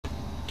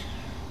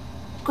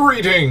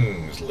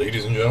Greetings,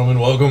 ladies and gentlemen.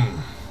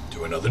 Welcome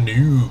to another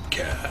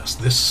NuubCast.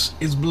 This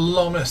is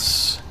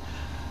Blomus.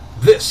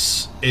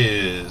 This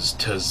is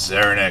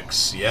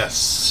Tazeranix.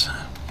 Yes,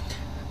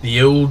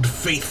 the old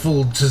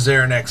faithful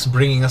Tazeranix,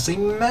 bringing us a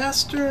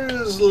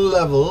Masters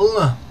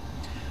level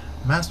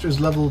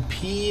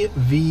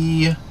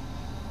PvT.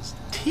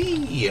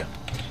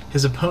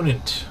 His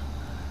opponent,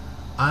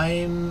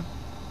 I'm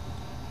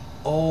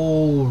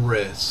Imolris.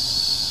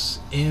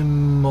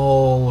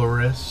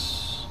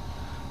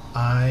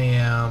 I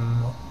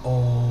am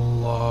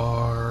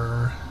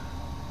Olar.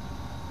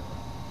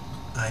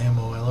 I am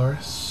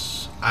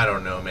Oilris. I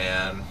don't know,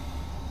 man.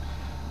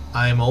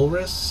 I am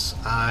Ulris.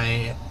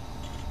 I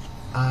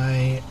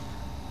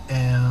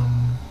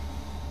am.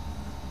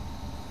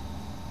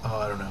 Oh,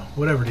 I don't know.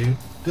 Whatever, dude.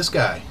 This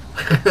guy,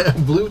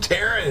 Blue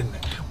Terran.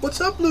 What's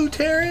up, Blue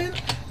Terran?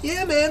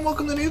 Yeah, man.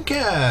 Welcome to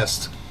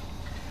NuubCast.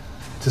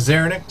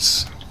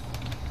 Tazeranix.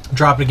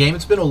 Dropped a game.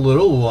 It's been a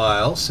little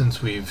while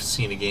since we've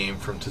seen a game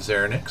from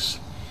Tazeranix.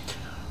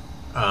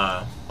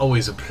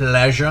 Always a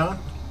pleasure.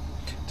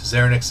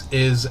 Tazeranix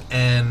is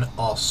an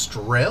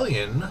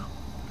Australian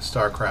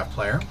StarCraft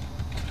player.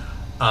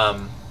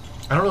 I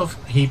don't know if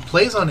he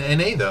plays on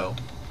NA though,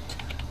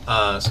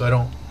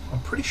 so I'm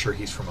pretty sure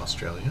he's from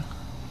Australia.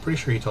 Pretty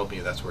sure he told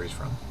me that's where he's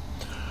from.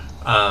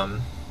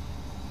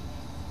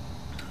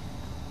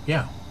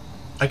 Yeah,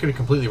 I could be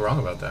completely wrong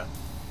about that.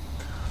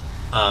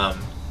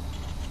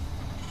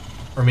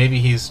 Or maybe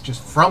he's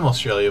just from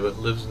Australia but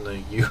lives in the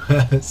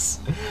U.S.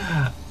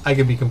 I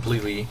could be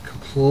completely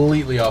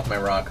off my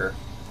rocker.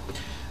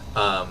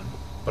 But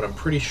I'm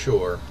pretty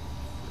sure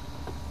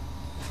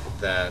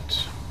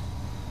that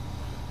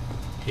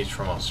he's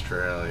from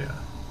Australia.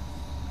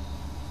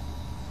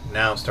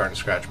 Now I'm starting to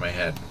scratch my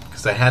head,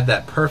 because I had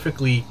that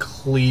perfectly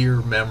clear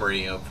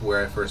memory of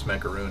where I first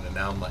met Garoon, and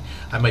now I'm like,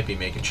 I might be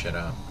making shit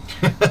up.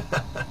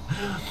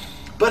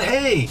 But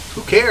hey,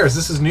 who cares?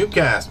 This is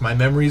NuubCast. My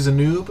memory's a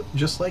noob,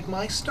 just like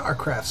my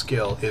StarCraft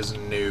skill is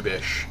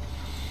noobish.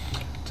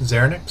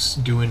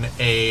 Tazeranix doing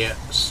a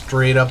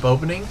straight up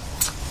opening.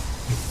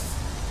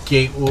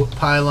 Gateway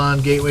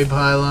pylon.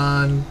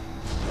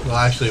 Well,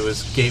 actually, it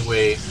was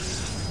gateway.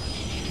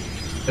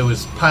 It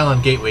was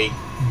pylon, gateway,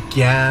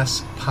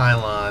 gas,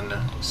 pylon,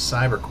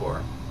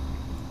 cybercore.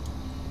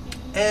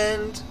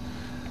 And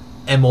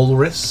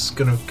Emolris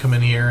gonna come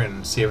in here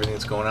and see everything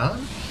that's going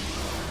on.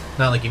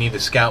 Not like you need to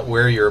scout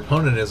where your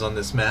opponent is on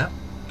this map.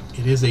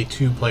 It is a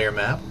two-player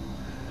map.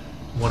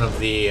 One of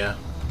the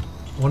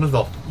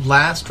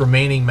last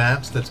remaining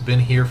maps that's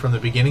been here from the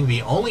beginning.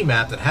 The only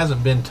map that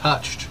hasn't been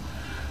touched.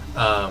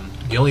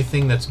 The only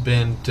thing that's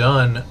been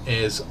done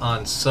is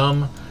on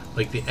some,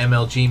 like the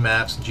MLG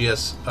maps.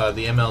 The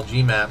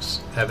MLG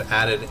maps have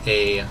added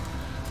a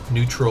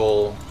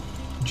neutral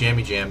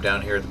jammy jam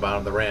down here at the bottom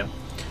of the ramp,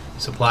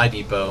 supply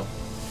depot,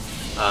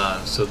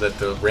 so that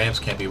the ramps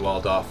can't be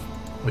walled off,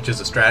 which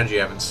is a strategy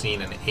I haven't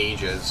seen in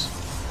ages.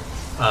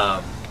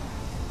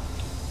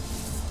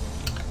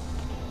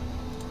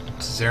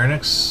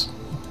 Tazeranix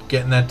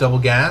getting that double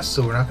gas,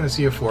 so we're not going to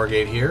see a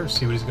 4-gate here.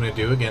 See what he's going to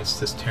do against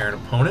this Terran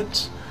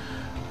opponent.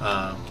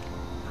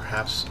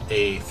 Perhaps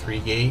a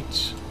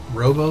 3-gate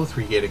robo,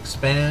 3-gate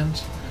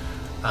expand.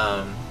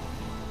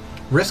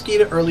 Risky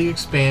to early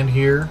expand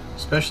here,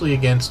 especially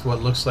against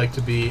what looks like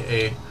to be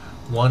a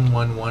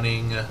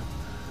 1-1-1-ing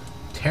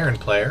Terran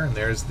player. And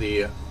there's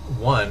the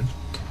 1.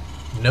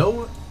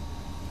 No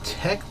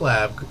tech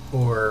lab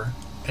or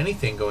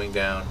anything going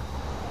down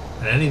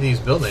in any of these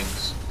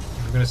buildings.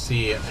 We're going to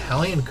see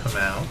Hellion come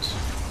out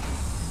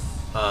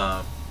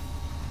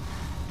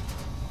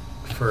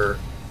for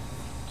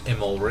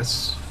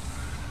Imolris.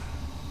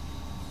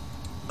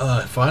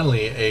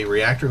 Finally, a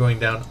reactor going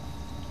down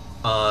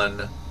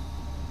on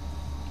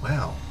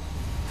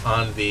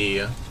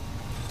the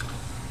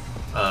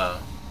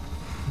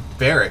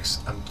barracks.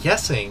 I'm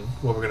guessing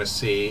what we're going to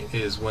see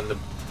is when the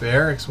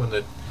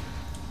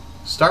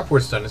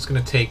starport's done, it's going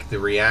to take the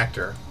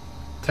reactor.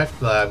 Tech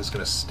lab is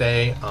going to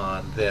stay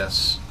on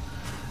this,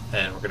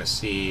 and we're going to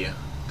see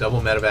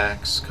double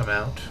medevacs come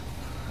out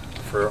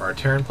for our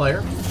Terran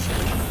player.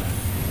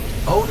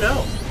 Oh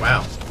no!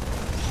 Wow.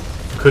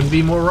 Couldn't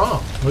be more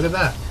wrong. Look at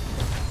that.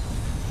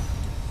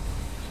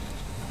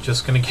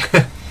 Just going to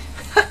get...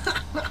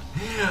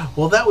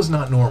 Well, that was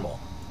not normal.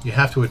 You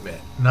have to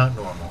admit. Not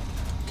normal.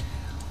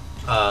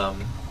 A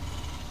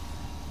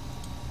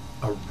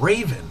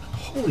Raven.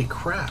 Holy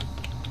crap.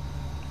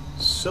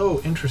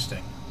 So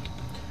interesting.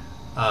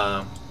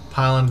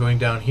 Pylon going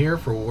down here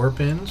for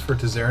warp-ins for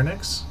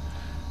Tazeranix.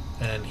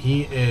 And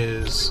he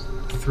is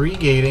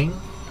 3-gating.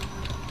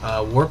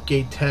 Warp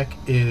gate tech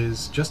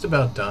is just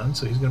about done,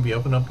 so he's going to be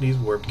opening up these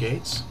warp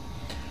gates.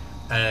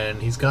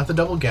 And he's got the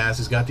double gas,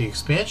 he's got the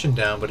expansion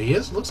down, but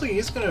looks like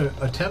he's going to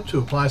attempt to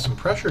apply some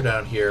pressure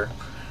down here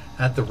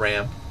at the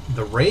ramp.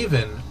 The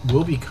Raven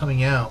will be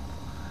coming out.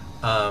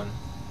 I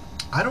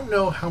don't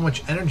know how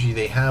much energy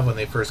they have when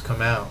they first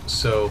come out,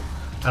 so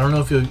I don't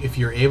know if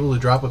you're able to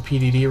drop a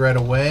PDD right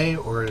away,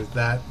 or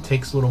that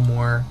takes a little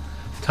more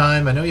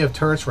time. I know you have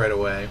turrets right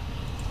away.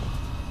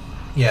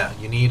 Yeah,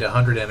 you need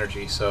 100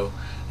 energy, so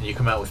and you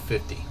come out with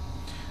 50.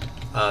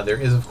 There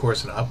is, of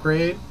course, an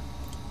upgrade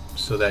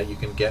so that you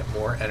can get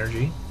more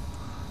energy.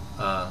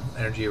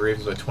 Energy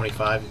raises by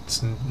 25.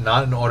 It's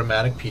not an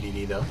automatic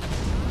PDD, though.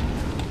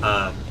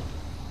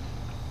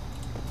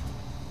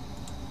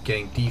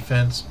 Getting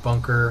defense,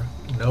 bunker,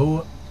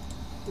 no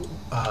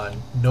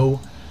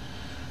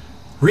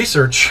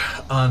research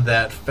on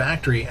that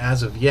factory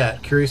as of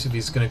yet. Curious if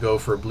he's going to go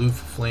for blue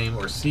flame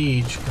or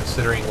siege,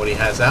 considering what he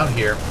has out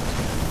here.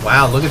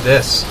 Wow, look at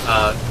this.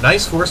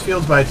 Nice force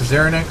fields by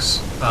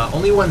tazeranix.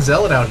 Only one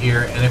zealot out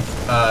here, and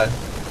if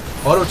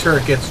auto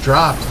turret gets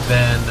dropped,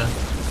 then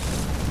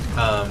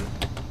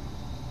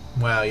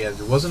wow, yeah,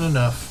 there wasn't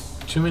enough.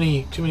 Too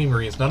many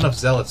marines. Not enough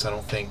zealots, I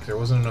don't think. There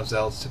wasn't enough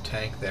zealots to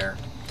tank there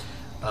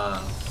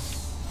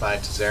by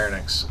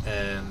tazeranix,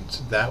 and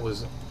that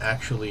was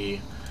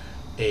actually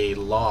a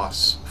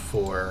loss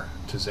for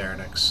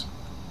tazeranix.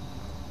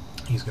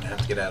 He's going to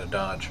have to get out of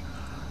dodge.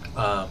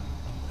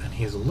 And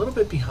he's a little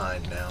bit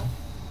behind now.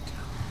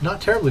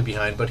 Not terribly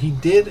behind, but he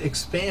did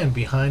expand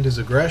behind his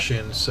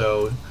aggression,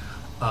 so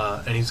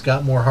and he's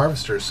got more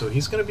harvesters, so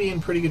he's going to be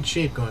in pretty good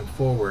shape going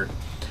forward.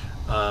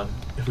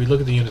 If we look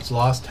at the units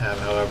lost tab,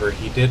 however,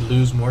 he did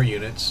lose more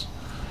units.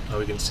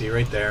 We can see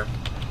right there.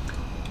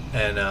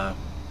 And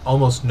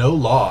almost no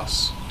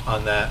loss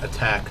on that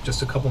attack,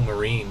 just a couple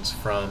marines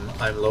from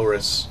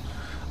Imolris.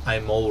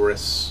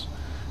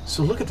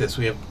 So look at this.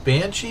 We have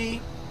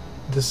Banshee.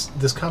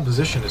 This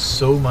composition is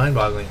so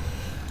mind-boggling.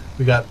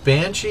 We got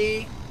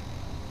Banshee,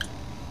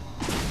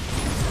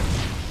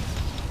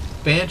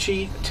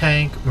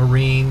 tank,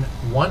 marine,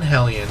 one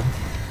Hellion,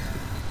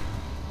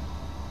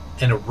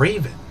 and a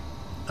Raven.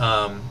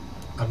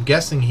 I'm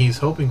guessing he's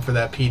hoping for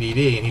that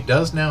PDD, and he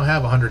does now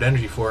have 100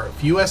 energy for it. A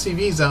few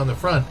SCVs out in the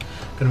front,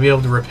 going to be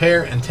able to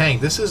repair and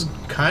tank. This is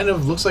kind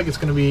of looks like it's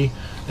going to be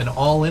an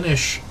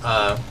all-in-ish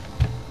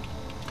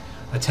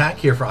attack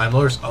here for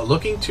Imolris.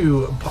 Looking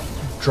to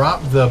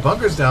drop the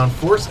bunkers down,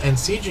 force and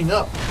sieging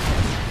up.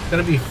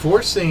 Going to be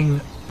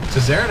forcing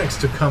tazeranix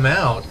to come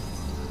out.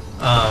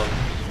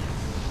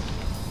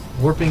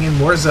 Warping in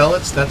more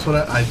zealots. That's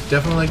what I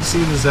definitely like to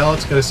see. The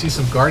zealots. Got to see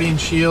some guardian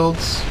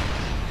shields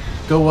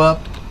go up.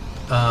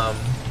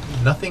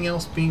 Nothing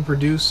else being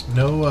produced.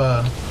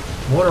 No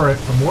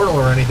immortal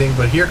or anything.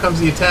 But here comes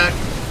the attack.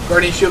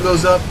 Guardian shield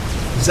goes up.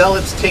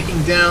 Zealots taking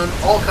down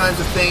all kinds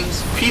of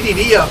things.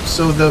 PDD up,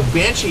 so the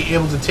Banshee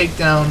able to take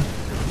down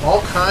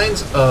all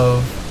kinds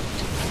of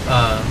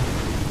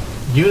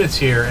units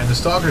here, and the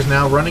Stalkers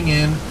now running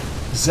in.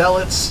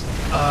 Zealots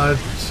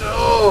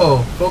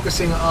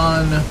focusing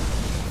on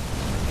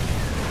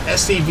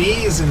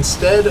SCVs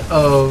instead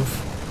of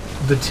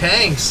the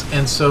tanks,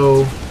 and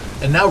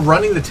now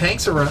running the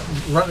tanks around.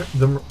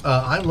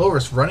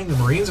 Imolris running the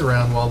Marines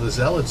around while the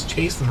Zealots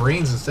chase the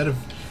Marines instead of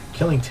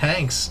killing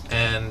tanks,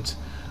 and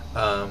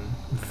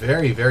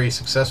very, very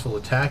successful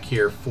attack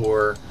here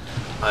for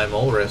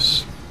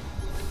Imolris.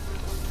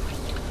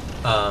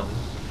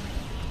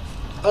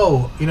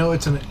 Oh, you know,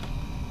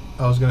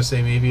 I was gonna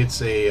say maybe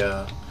it's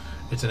an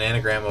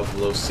anagram of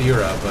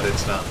Losira, but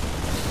it's not.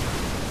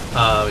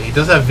 He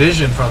does have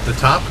vision from the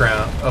top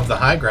ground of the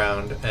high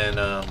ground,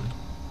 and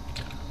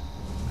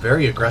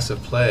very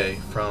aggressive play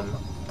from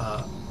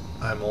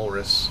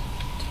Imolris.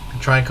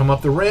 Try and come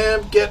up the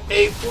ramp, get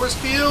a force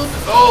field.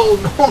 Oh,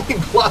 only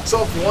blocks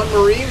off one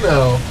Marine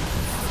though.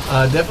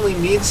 Definitely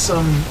needs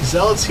some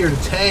zealots here to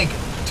tank.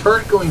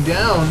 Turret going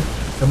down.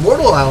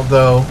 Immortal out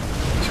though.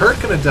 Turret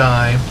gonna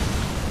die.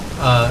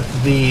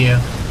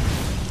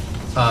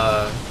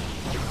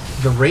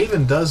 The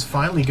Raven does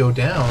finally go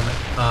down,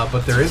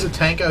 but there is a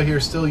tank out here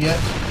still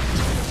yet,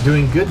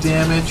 doing good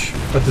damage.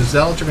 But the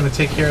zealots are gonna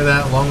take care of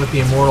that along with the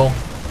Immortal.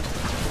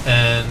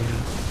 And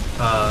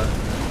I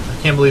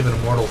can't believe an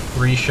Immortal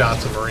 3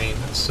 shots a Marine.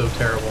 That's so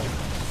terrible.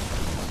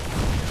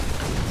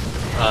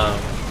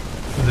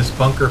 This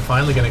bunker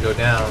finally going to go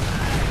down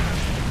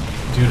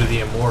due to the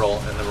Immortal,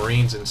 and the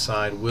Marines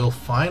inside will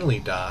finally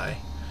die.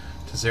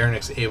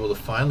 tazeranix able to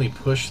finally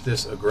push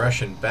this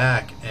aggression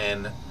back,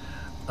 and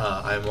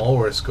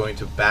Imolris going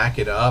to back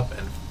it up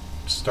and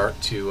start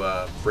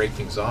to break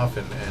things off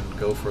and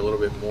go for a little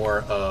bit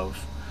more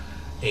of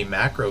a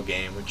macro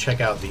game. We check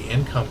out the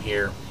income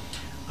here.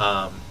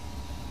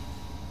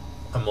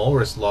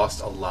 Imolris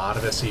lost a lot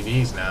of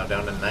SCVs now,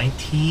 down to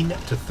 19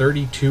 to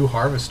 32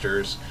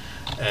 harvesters,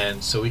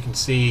 and so we can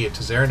see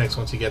tazeranix,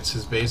 once he gets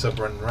his base up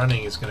and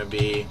running, is going to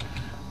be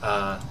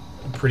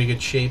in pretty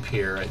good shape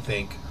here, I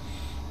think,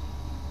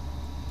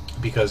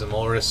 because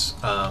Imolris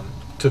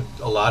took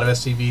a lot of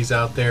SCVs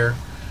out there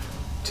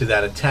to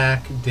that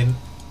attack,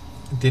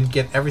 didn't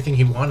get everything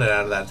he wanted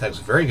out of that attack. It was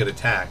a very good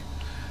attack.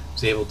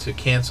 Was able to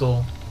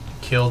cancel,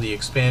 kill the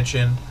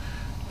expansion.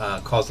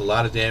 Caused a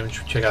lot of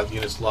damage. Check out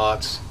units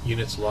lost.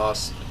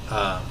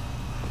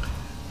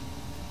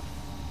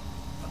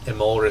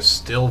 Imolris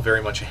still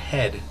very much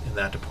ahead in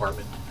that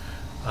department,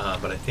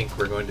 but I think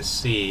we're going to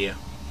see.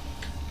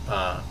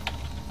 A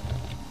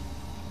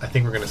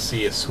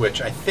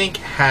switch. I think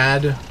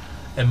had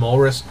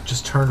Emolris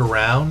just turned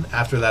around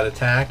after that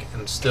attack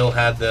and still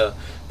had the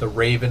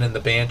Raven and the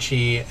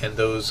Banshee and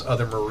those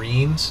other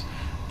Marines,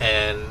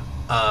 and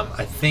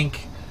I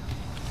think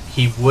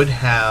he would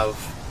have.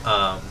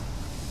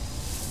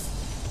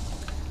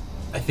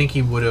 I think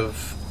he would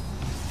have.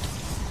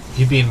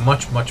 He'd be in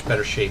much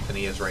better shape than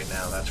he is right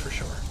now. That's for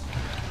sure.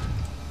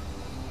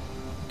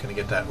 Gonna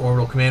get that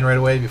orbital command right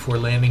away before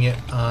landing it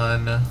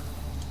on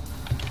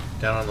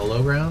down on the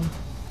low ground.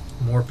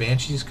 More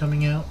Banshees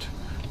coming out.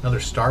 Another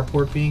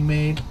starport being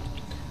made.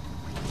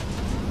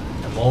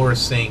 And Mulder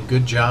is saying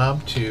good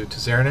job to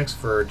tazeranix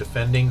for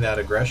defending that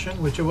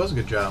aggression, which it was a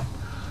good job.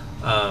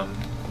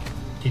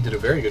 He did a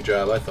very good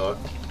job, I thought.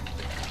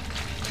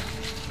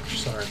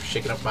 Sorry, I'm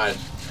shaking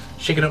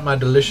up my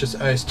delicious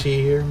iced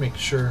tea here, making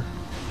sure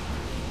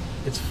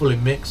it's fully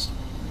mixed.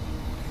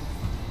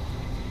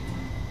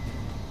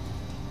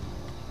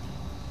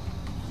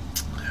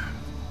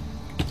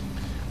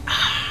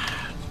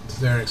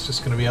 Tazeranix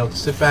just going to be able to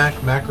sit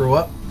back, macro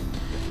up.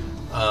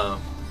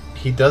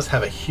 He does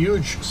have a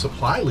huge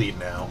supply lead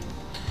now,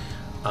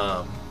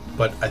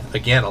 but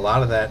again, a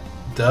lot of that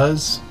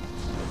does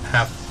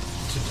have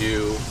to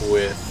do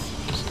with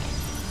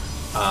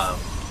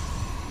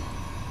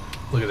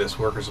look at this,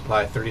 worker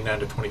supply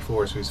 39 to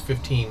 24, so he's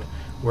 15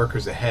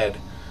 workers ahead.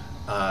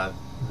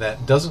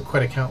 That doesn't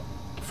quite account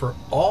for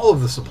all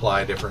of the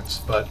supply difference,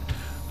 but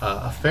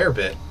a fair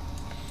bit.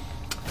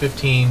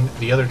 15,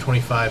 the other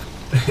 25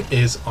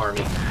 is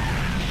army.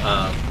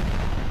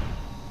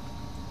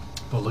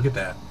 But look at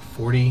that,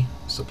 40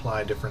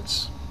 supply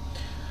difference.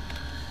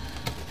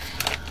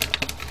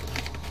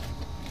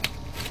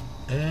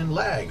 And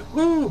lag.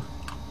 Woo!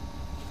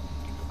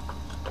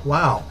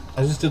 Wow,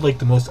 I just did like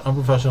the most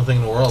unprofessional thing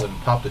in the world and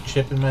popped a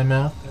chip in my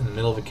mouth in the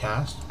middle of a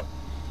cast.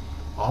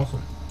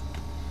 Awesome.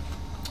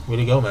 Way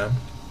to go, man.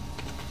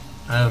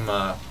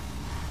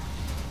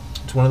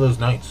 It's one of those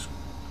nights.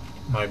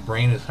 My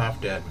brain is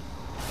half dead.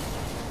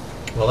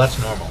 Well, that's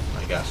normal,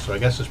 I guess. So I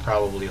guess it's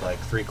probably like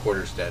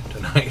 3/4 dead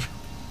tonight.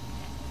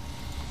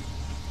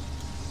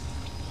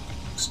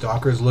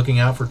 Stalker's looking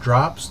out for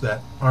drops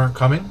that aren't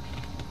coming.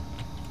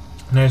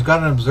 Now he's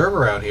got an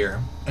observer out here,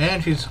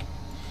 and he's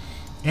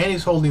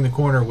holding the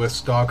corner with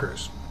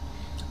stalkers.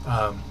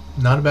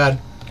 Not a bad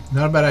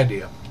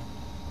idea.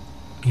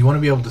 You want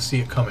to be able to see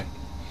it coming.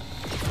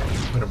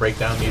 I'm going to break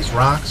down these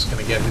rocks. Going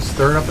to get his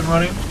third up and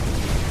running.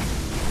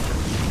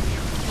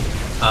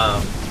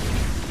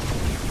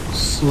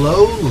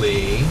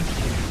 Slowly,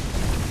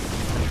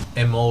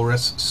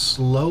 Emolris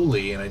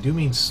slowly, and I do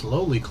mean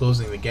slowly,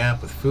 closing the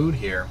gap with food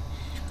here.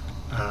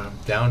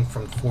 Down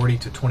from 40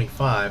 to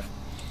 25.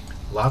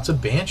 Lots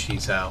of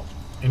Banshees out.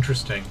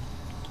 Interesting.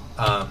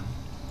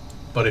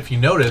 But if you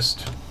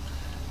noticed,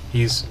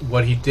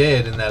 what he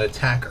did in that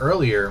attack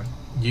earlier,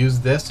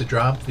 used this to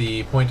drop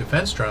the point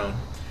defense drone,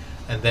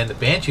 and then the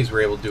Banshees were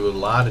able to do a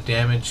lot of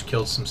damage,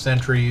 killed some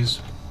sentries.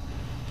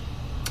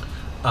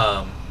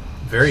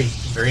 Very,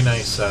 very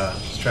nice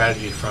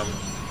strategy from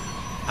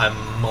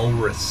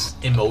Emolris.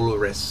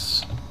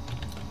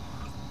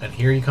 And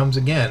here he comes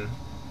again.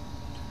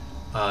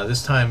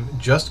 This time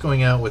just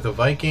going out with a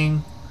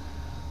Viking.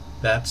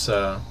 That's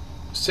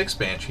 6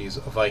 Banshees,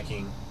 a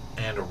Viking,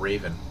 and a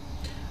Raven.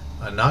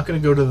 I'm not going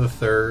to go to the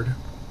third.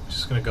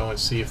 Just going to go and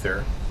see if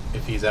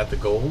he's at the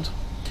gold.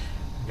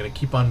 I'm going to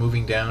keep on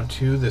moving down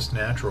to this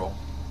natural.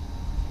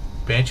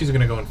 Banshees are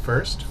going to go in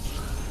first.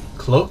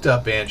 Cloaked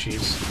up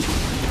Banshees.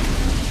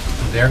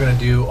 They're going to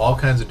do all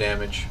kinds of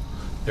damage.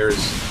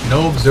 There's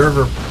no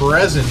observer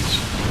present.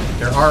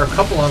 There are a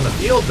couple on the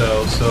field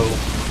though, so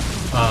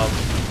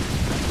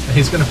and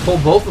he's going to pull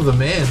both of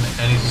them in,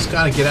 and he's just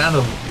got to get out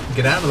of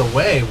the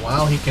way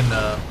while he can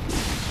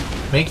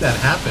make that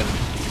happen.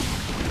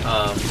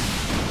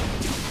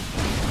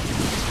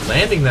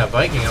 Landing that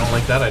Viking, I don't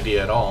like that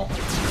idea at all.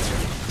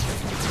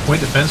 Point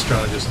defense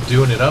drone just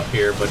doing it up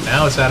here, but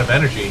now it's out of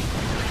energy,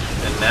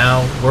 and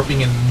now warping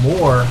in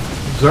more.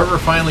 Observer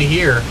finally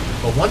here,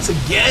 but once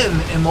again,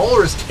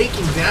 Emolris is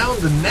taking down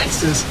the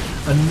Nexus.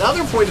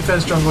 Another point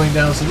defense drone going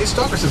down, so these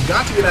stalkers have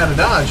got to get out of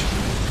dodge.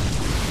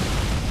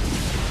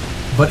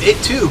 But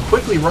it too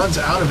quickly runs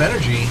out of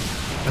energy.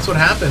 That's what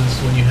happens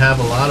when you have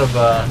a lot of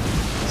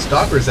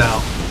stalkers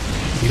out.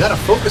 You gotta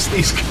focus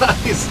these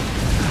guys.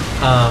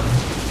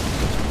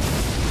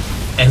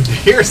 And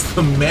here's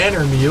the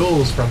Manor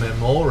Mules from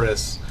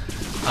Emolris.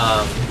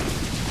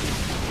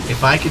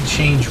 If I could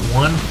change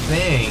one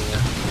thing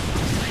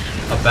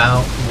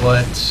about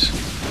what...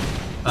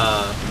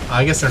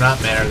 I guess they're not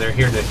Manor, they're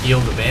here to heal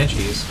the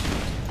Banshees.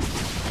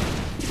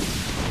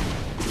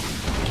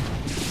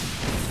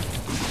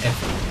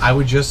 I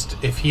would just,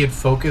 if he had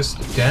focused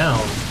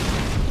down,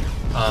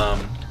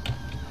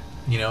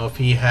 you know, if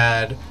he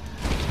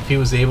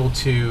was able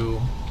to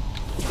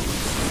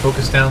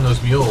focus down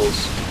those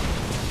mules,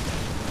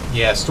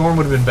 yeah, Storm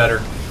would have been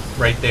better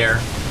right there,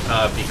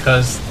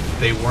 because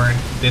they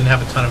didn't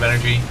have a ton of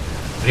energy.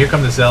 But here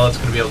come the Zealots,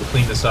 going to be able to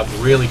clean this up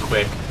really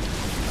quick.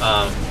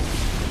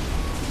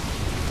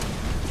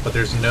 But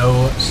there's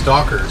no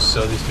stalkers,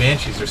 so these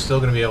Banshees are still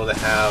going to be able to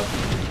have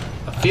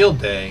a field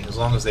day as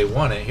long as they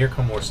want it. Here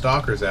come more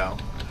stalkers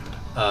out.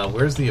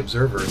 Where's the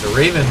observer? The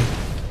Raven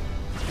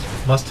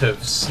must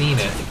have seen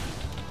it.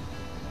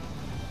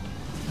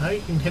 Oh,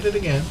 you can hit it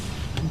again.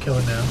 You can kill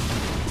it now.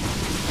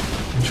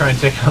 And try and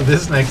take out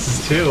this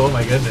Nexus too. Oh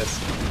my goodness.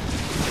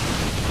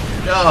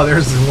 Oh,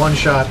 there's this one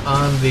shot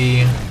on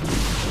the...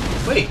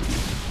 Wait.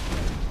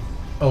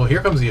 Oh,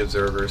 here comes the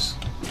observers.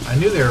 I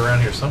knew they were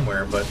around here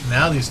somewhere, but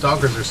now these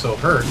stalkers are so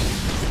hurt,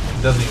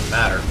 it doesn't even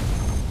matter.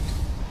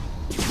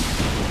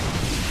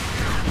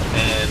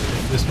 And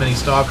this many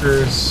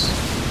stalkers...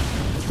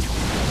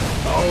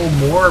 Oh,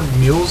 more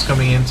mules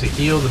coming in to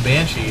heal the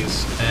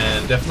Banshees,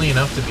 and definitely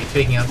enough to be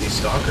taking out these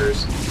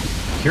stalkers.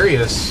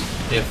 Curious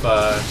if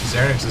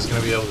tazeranix is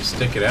going to be able to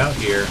stick it out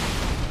here.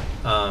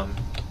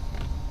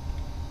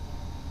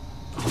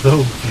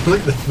 Although, if you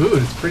look at the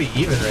food, it's pretty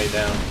even right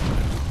now.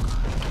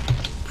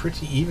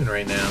 Pretty even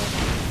right now.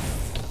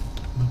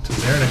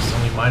 tazeranix is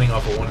only mining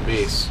off of one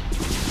base.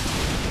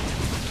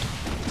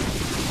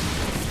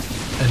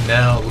 And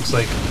now it looks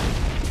like...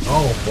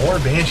 Oh, more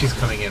Banshees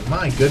coming in.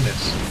 My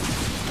goodness.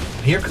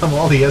 And here come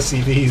all the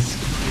SCVs.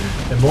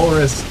 And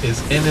Molris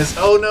is in this...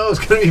 Oh no, it's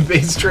going to be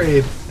base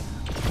trade.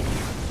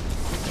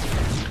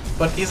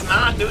 But he's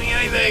not doing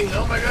anything.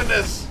 Oh my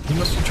goodness. He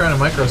must be trying to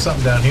micro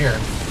something down here.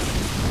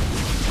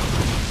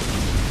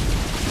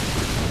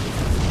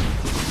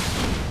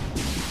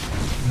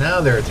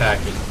 Now they're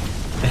attacking.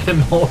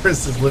 And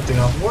Molris is lifting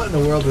off. What in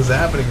the world is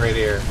happening right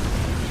here?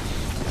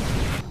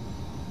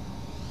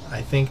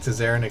 I think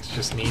tazeranix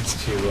just needs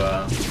to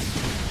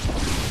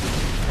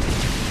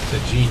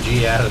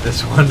GG out of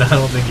this one. I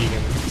don't think he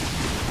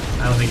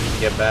can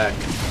get back.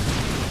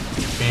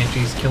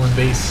 Banshees killing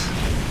base.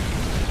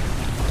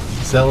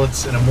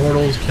 Zealots and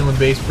Immortals killing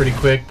base pretty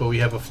quick, but we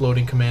have a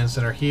floating command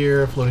center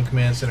here, a floating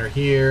command center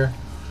here,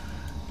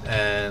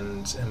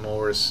 and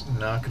Molris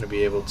not going to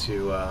be able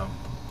to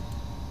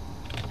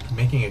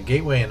making a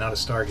gateway and not a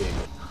Stargate.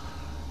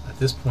 At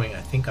this point,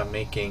 I think I'm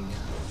making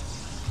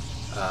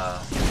I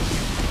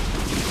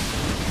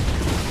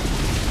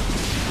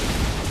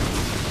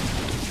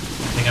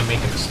think I'm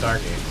making a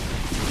Stargate.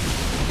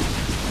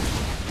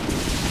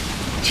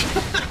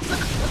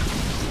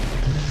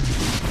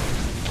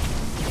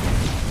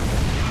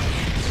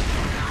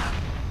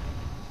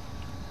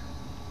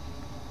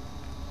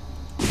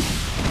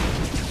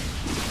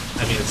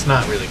 I mean, it's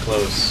not really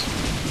close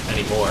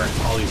anymore.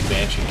 All these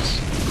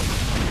Banshees.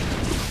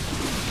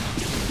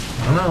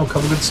 I don't know, a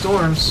couple good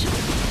storms.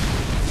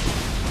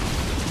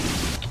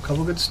 A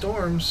couple good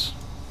storms.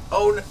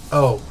 Oh, no.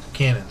 Oh,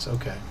 cannons.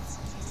 Okay.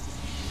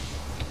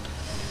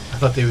 I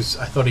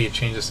thought he had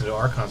changed this into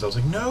Archons. I was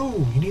like,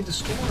 no, you need the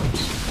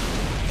storms.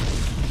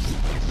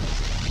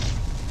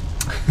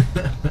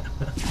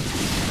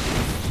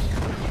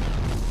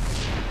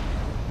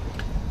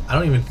 I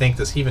don't even think,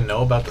 does he even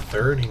know about the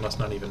third? He must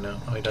not even know.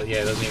 Oh, he does. Yeah,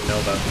 he doesn't even know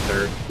about the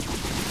third.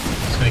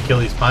 He's going to kill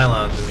these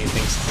pylons and he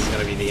thinks this is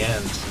going to be the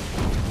end.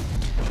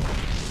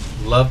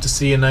 Love to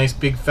see a nice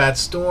big fat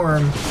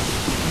storm.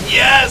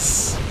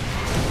 Yes!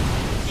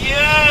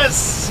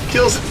 Yes!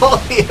 Kills all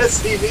the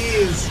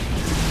SCVs.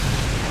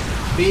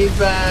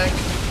 Feedback.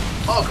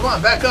 Oh, come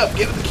on, back up.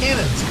 Get at the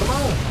cannons. Come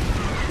on.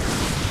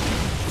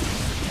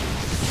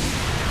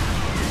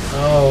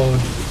 Oh.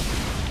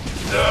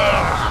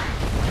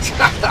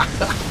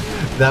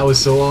 That was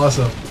so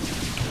awesome.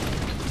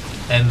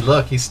 And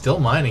look, he's still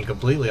mining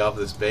completely off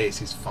this base.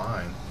 He's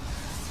fine.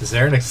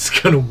 tazeranix is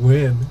going to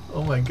win.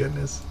 Oh my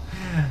goodness.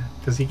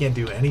 Because he can't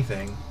do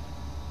anything.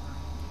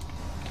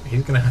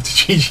 He's going to have to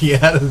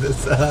GG out of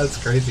this. That's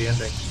a crazy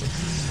ending.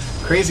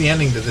 Crazy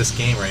ending to this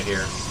game right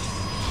here.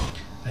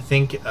 I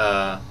think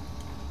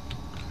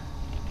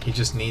he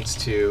just needs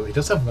to... He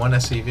does have one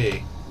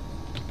SCV.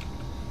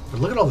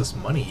 But look at all this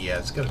money he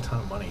has. He's got a ton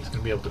of money. He's going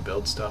to be able to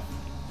build stuff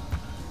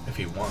if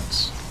he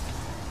wants.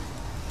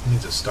 He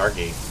needs a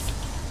Stargate.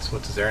 That's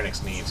what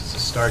tazeranix needs, is a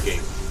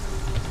Stargate.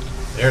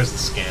 There's the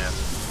scan.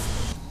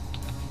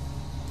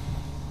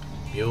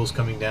 Mules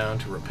coming down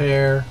to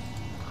repair.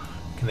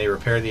 Can they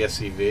repair the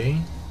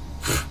SCV?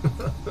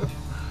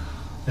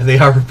 And they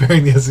are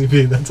repairing the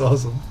SCV. That's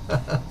awesome.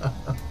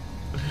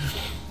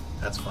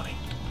 That's funny.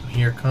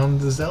 Here come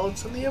the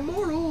Zealots and the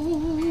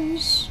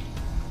Immortals.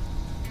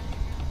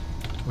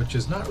 Which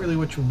is not really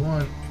what you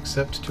want,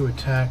 except to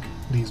attack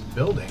these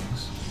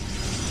buildings.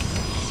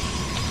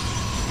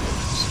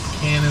 Some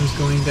cannons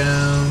going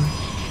down.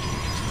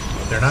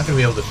 They're not going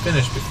to be able to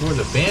finish before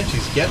the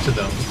Banshees get to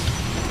them.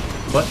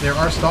 But there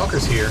are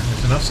Stalkers here.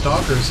 There's enough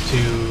Stalkers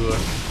to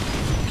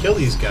kill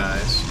these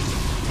guys.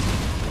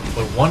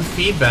 But one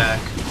feedback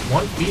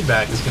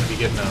is going to be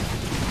good enough.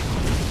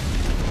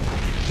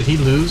 Did he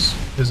lose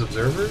his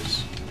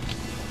observers?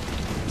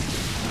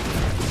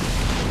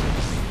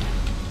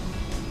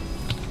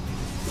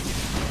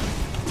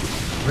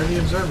 Where are the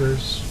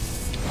observers?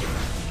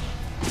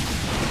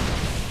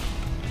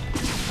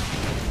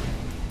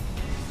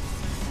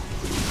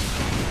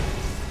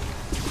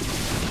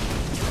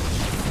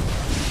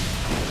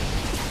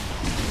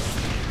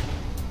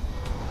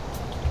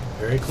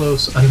 Very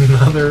close.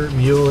 Another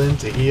mule in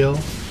to heal.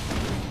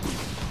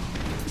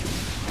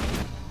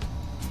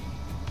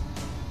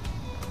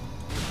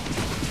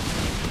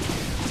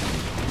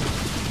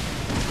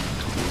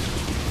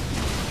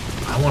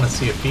 I want to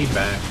see a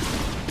feedback.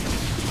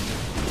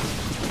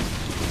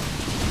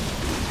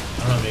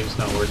 I don't know, maybe it's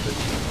not worth it.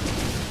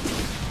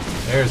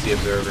 There's the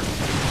observer.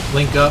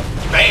 Link up.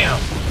 Bam!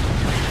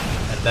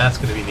 And that's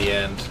going to be the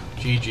end.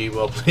 GG,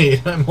 well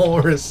played. I'm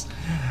Ulrich.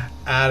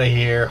 Out of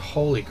here.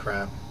 Holy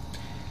crap.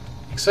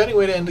 Exciting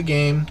way to end the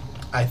game.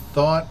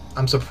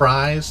 I'm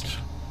surprised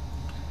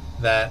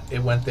that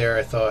it went there.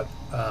 I thought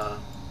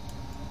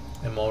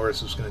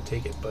Ulrich was going to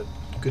take it, but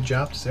good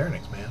job to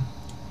tazeranix, man.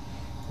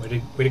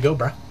 Way to go,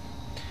 bruh.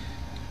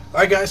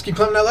 Alright guys, keep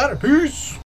climbing that ladder. Peace!